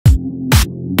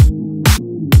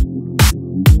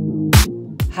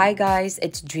Hi guys,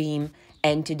 it's Dream,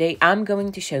 and today I'm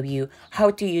going to show you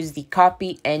how to use the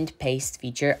copy and paste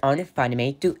feature on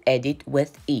Funimate to edit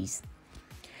with ease.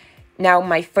 Now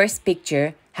my first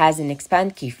picture has an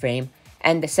expand keyframe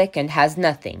and the second has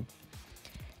nothing.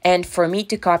 And for me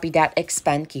to copy that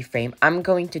expand keyframe, I'm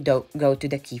going to go to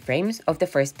the keyframes of the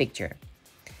first picture.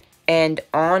 And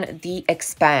on the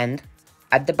expand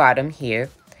at the bottom here,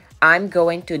 I'm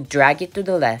going to drag it to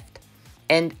the left.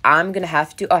 And I'm gonna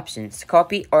have two options,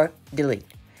 copy or delete.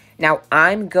 Now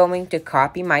I'm going to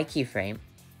copy my keyframe,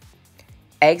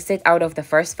 exit out of the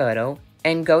first photo,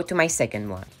 and go to my second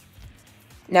one.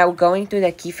 Now going to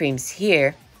the keyframes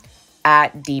here,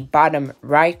 at the bottom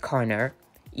right corner,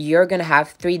 you're gonna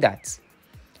have three dots.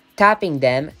 Tapping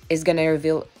them is gonna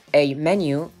reveal a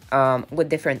menu with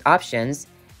different options,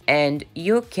 and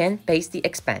you can paste the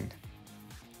expand,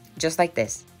 just like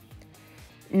this.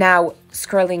 Now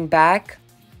scrolling back,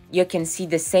 you can see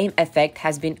the same effect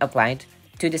has been applied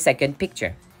to the second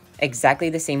picture. Exactly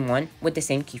the same one with the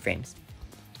same keyframes.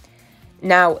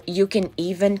 Now, you can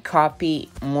even copy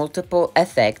multiple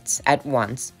effects at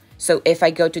once. So if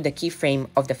I go to the keyframe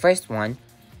of the first one,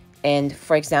 and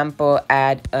for example,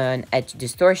 add an edge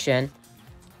distortion,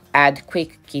 add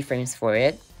quick keyframes for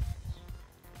it,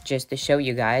 just to show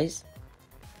you guys.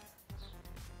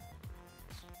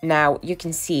 Now, you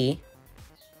can see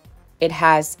it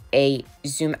has a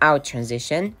zoom out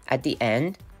transition at the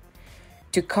end.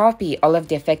 To copy all of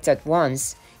the effects at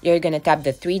once, you're gonna tap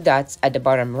the three dots at the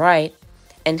bottom right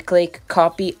and click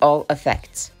copy all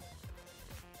effects.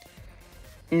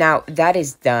 Now that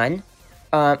is done,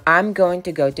 I'm going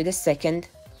to go to the second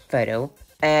photo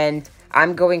and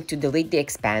I'm going to delete the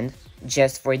expand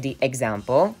just for the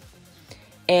example.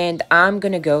 And I'm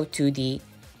gonna go to the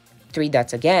three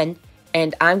dots again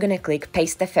and I'm gonna click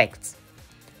paste effects.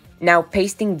 Now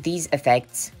pasting these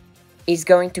effects is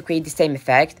going to create the same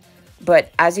effect,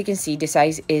 but as you can see, the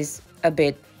size is a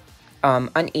bit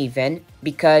uneven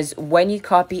because when you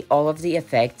copy all of the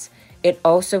effects, it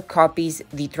also copies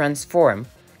the transform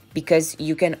because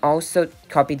you can also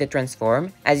copy the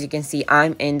transform. As you can see,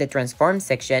 I'm in the transform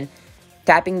section.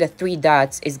 Tapping the three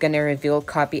dots is going to reveal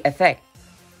copy effect.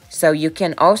 So you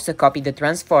can also copy the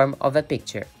transform of a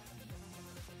picture.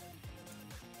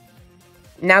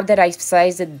 Now that I've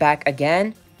sized it back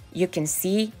again, you can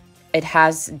see it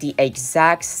has the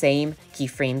exact same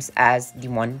keyframes as the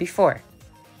one before.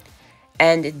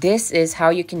 And this is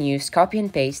how you can use copy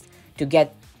and paste to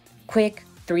get quick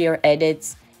 3-year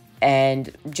edits and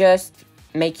just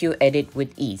make you edit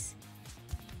with ease.